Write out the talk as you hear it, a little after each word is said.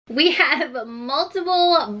We have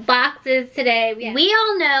multiple boxes today. We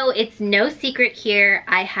all know it's no secret here.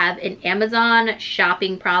 I have an Amazon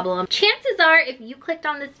shopping problem. Chances are if you clicked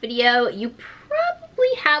on this video, you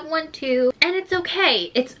probably have one too. And it's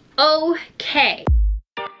okay. It's okay.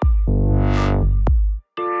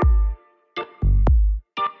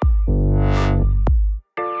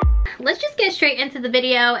 Let's just get straight into the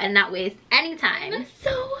video and not waste any time. I'm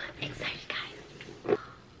so excited, guys.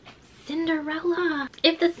 Cinderella.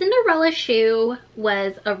 If the Cinderella shoe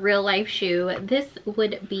was a real life shoe, this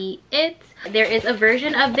would be it. There is a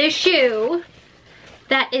version of this shoe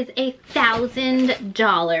that is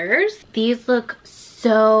 $1,000. These look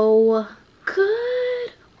so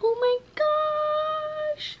good. Oh my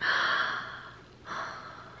gosh.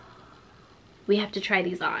 We have to try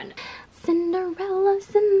these on. Cinderella,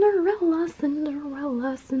 Cinderella,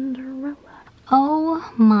 Cinderella, Cinderella.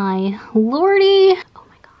 Oh my lordy. Oh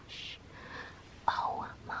my gosh. Oh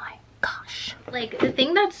my gosh. Like, the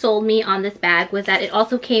thing that sold me on this bag was that it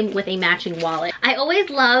also came with a matching wallet. I always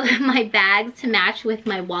love my bags to match with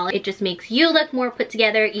my wallet. It just makes you look more put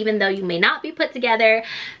together, even though you may not be put together.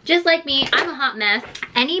 Just like me, I'm a hot mess.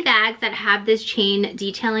 Any bags that have this chain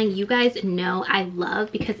detailing, you guys know I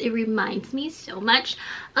love because it reminds me so much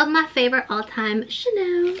of my favorite all-time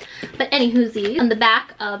Chanel. But anywhoozie, on the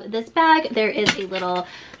back of this bag, there is a little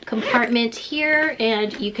compartment here,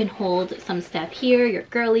 and you can hold some stuff here, your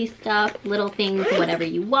girly stuff, little things, whatever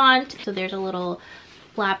you want. So there's a little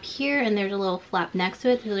flap here, and there's a little flap next to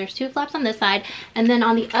it. So there's two flaps on this side, and then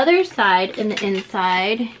on the other side, in the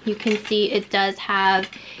inside, you can see it does have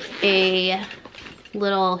a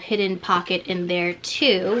little hidden pocket in there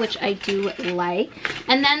too, which I do like.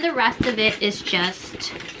 And then the rest of it is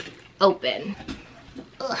just open.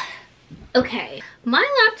 Ugh. Okay,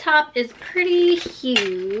 my laptop is pretty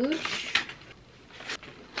huge.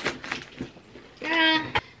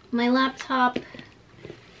 My laptop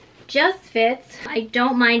just fits. I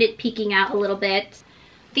don't mind it peeking out a little bit.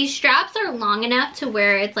 These straps are long enough to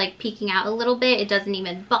where it's like peeking out a little bit. It doesn't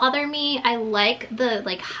even bother me. I like the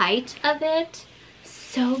height of it.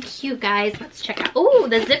 So cute, guys. Let's check out. Oh,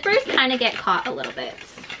 the zippers kind of get caught a little bit.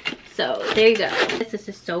 So there you go. This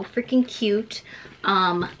is so freaking cute.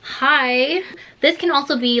 Hi. This can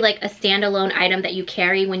also be like a standalone item that you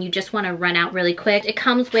carry when you just want to run out really quick. It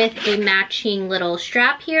comes with a matching little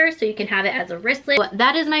strap here, so you can have it as a wristlet.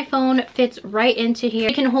 That is my phone, fits right into here.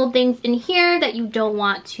 You can hold things in here that you don't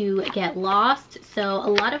want to get lost. So a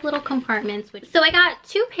lot of little compartments. So I got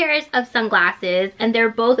two pairs of sunglasses, and they're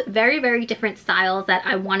both very, very different styles that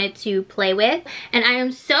I wanted to play with. And I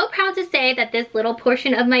am so proud to say that this little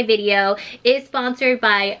portion of my video is sponsored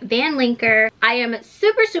by VANLINKER. I am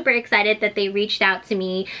super, super excited that they reached out to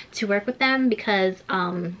me to work with them because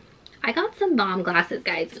I got some bomb glasses,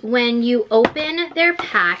 guys. When you open their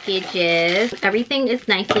packages, everything is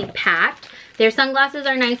nicely packed. Their sunglasses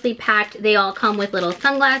are nicely packed. They all come with little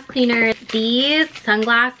sunglass cleaners. These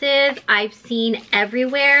sunglasses I've seen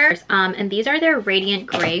everywhere. And these are their radiant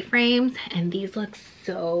gray frames, and these look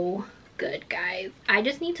so good, guys. I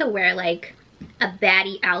just need to wear like a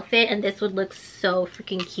baddie outfit and this would look so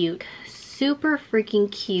freaking cute. Super freaking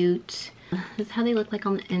cute. This is how they look like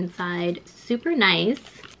on the inside. Super nice.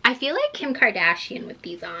 I feel like Kim Kardashian with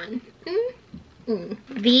these on.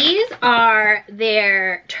 These are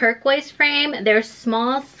their turquoise frame. They're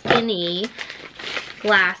small, skinny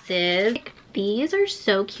glasses. These are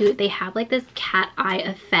so cute. They have like this cat eye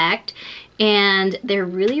effect, and they're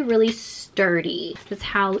really, really sturdy. This is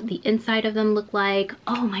how the inside of them look like.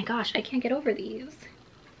 Oh my gosh, I can't get over these.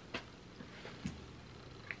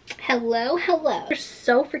 Hello, hello. They're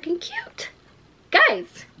so freaking cute.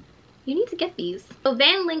 Guys, you need to get these. So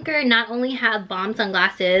VANLINKER not only have bomb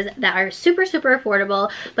sunglasses that are super, super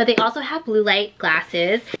affordable, but they also have blue light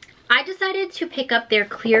glasses. I decided to pick up their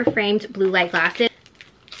clear framed blue light glasses.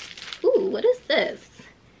 Ooh, what is this?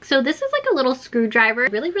 So this is like a little screwdriver. I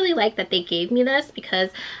really, really like that they gave me this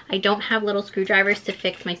because I don't have little screwdrivers to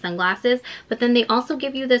fix my sunglasses. But then they also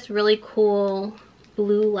give you this really cool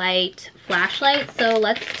blue light flashlight. So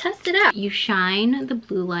let's test it out. You shine the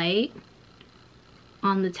blue light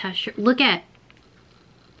on the test shirt. Look at,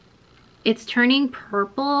 it's turning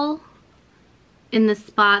purple in the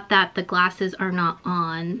spot that the glasses are not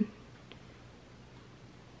on.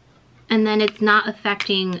 And then it's not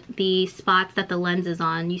affecting the spots that the lens is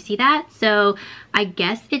on. You see that? So I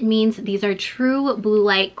guess it means these are true blue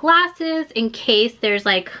light glasses in case there's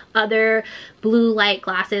like other blue light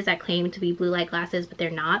glasses that claim to be blue light glasses, but they're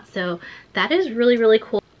not. So that is really, really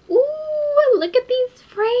cool. Ooh, look at these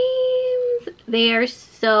frames. They are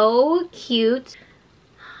so cute.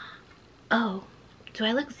 Oh, do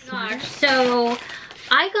I look smart? So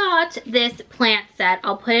I got this plant set.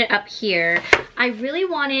 I'll put it up here. I really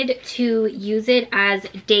wanted to use it as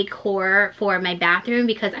decor for my bathroom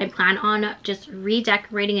because I plan on just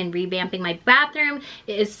redecorating and revamping my bathroom.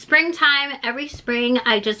 It is springtime. Every spring,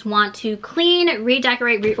 I just want to clean,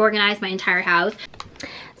 redecorate, reorganize my entire house.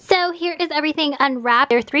 So here is everything unwrapped.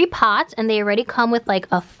 There are 3 pots and they already come with like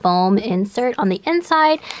a foam insert on the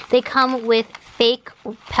inside. They come with fake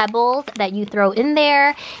pebbles that you throw in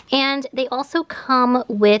there, and they also come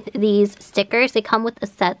with these stickers. They come with a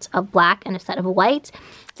set of black and a set of white.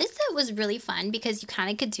 This set was really fun because you kind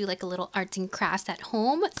of could do like a little arts and crafts at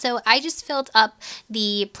home. So I just filled up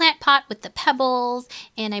the plant pot with the pebbles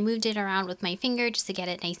and I moved it around with my finger just to get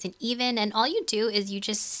it nice and even. And all you do is you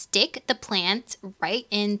just stick the plant right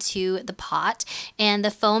into the pot and the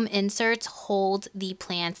foam inserts hold the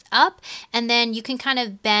plants up, and then you can kind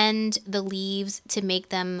of bend the leaves to make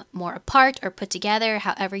them more apart or put together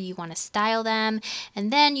however you want to style them.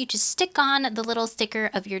 And then you just stick on the little sticker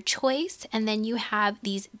of your choice, and then you have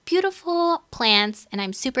these beautiful plants, and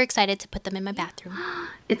I'm super excited to put them in my bathroom.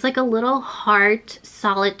 It's like a little heart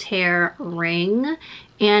solitaire ring,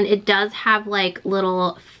 and it does have like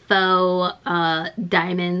little faux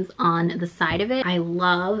diamonds on the side of it. I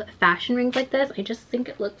love fashion rings like this. I just think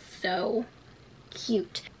it looks so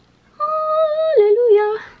cute.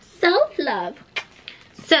 Hallelujah. Self-love.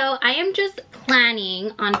 So I am just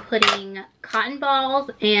planning on putting cotton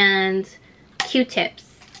balls and Q-tips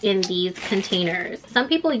in these containers. Some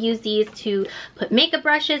people use these to put makeup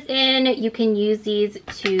brushes in. You can use these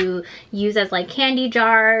to use as like candy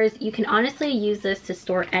jars. You can honestly use this to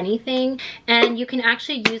store anything, and you can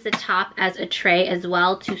actually use the top as a tray as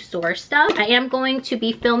well to store stuff. I am going to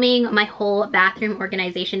be filming my whole bathroom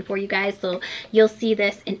organization for you guys, so you'll see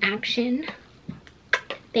this in action.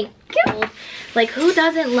 Thank you. Like, who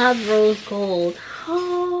doesn't love rose gold?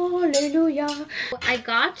 Hallelujah. I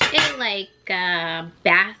got a like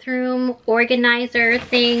bathroom organizer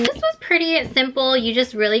thing. This was pretty simple. You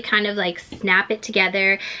just really kind of like snap it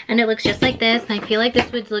together and it looks just like this. And I feel like this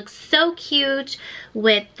would look so cute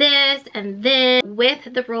with this and this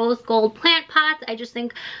with the rose gold plant pots. I just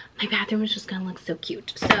think my bathroom is just gonna look so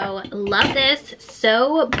cute. So love this.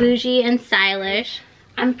 So bougie and stylish.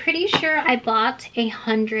 I'm pretty sure I bought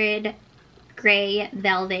 100 gray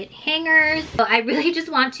velvet hangers. So I really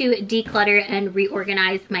just want to declutter and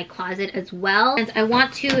reorganize my closet as well. And I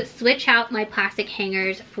want to switch out my plastic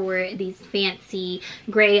hangers for these fancy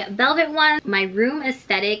gray velvet ones. My room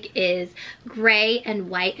aesthetic is gray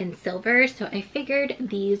and white and silver, so I figured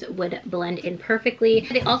these would blend in perfectly.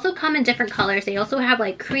 They also come in different colors. They also have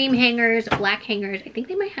like cream hangers, black hangers. I think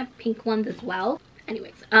they might have pink ones as well.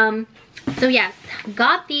 Anyways, so yes,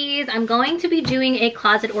 got these. I'm going to be doing a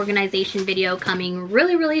closet organization video coming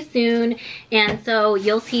really soon, and so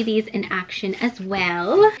you'll see these in action as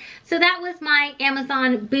well. So that was my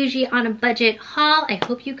Amazon bougie on a budget haul. I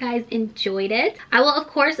hope you guys enjoyed it. I will of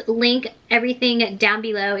course link everything down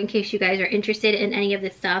below in case you guys are interested in any of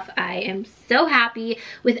this stuff. I am so happy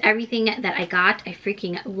with everything that I got. I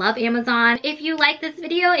freaking love Amazon. If you like this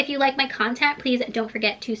video, if you like my content, please don't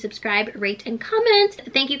forget to subscribe, rate, and comment.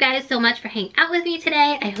 Thank you guys so much for hanging out with me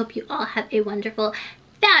today. I hope you all have a wonderful,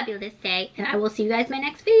 fabulous day, and I will see you guys in my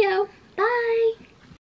next video. Bye!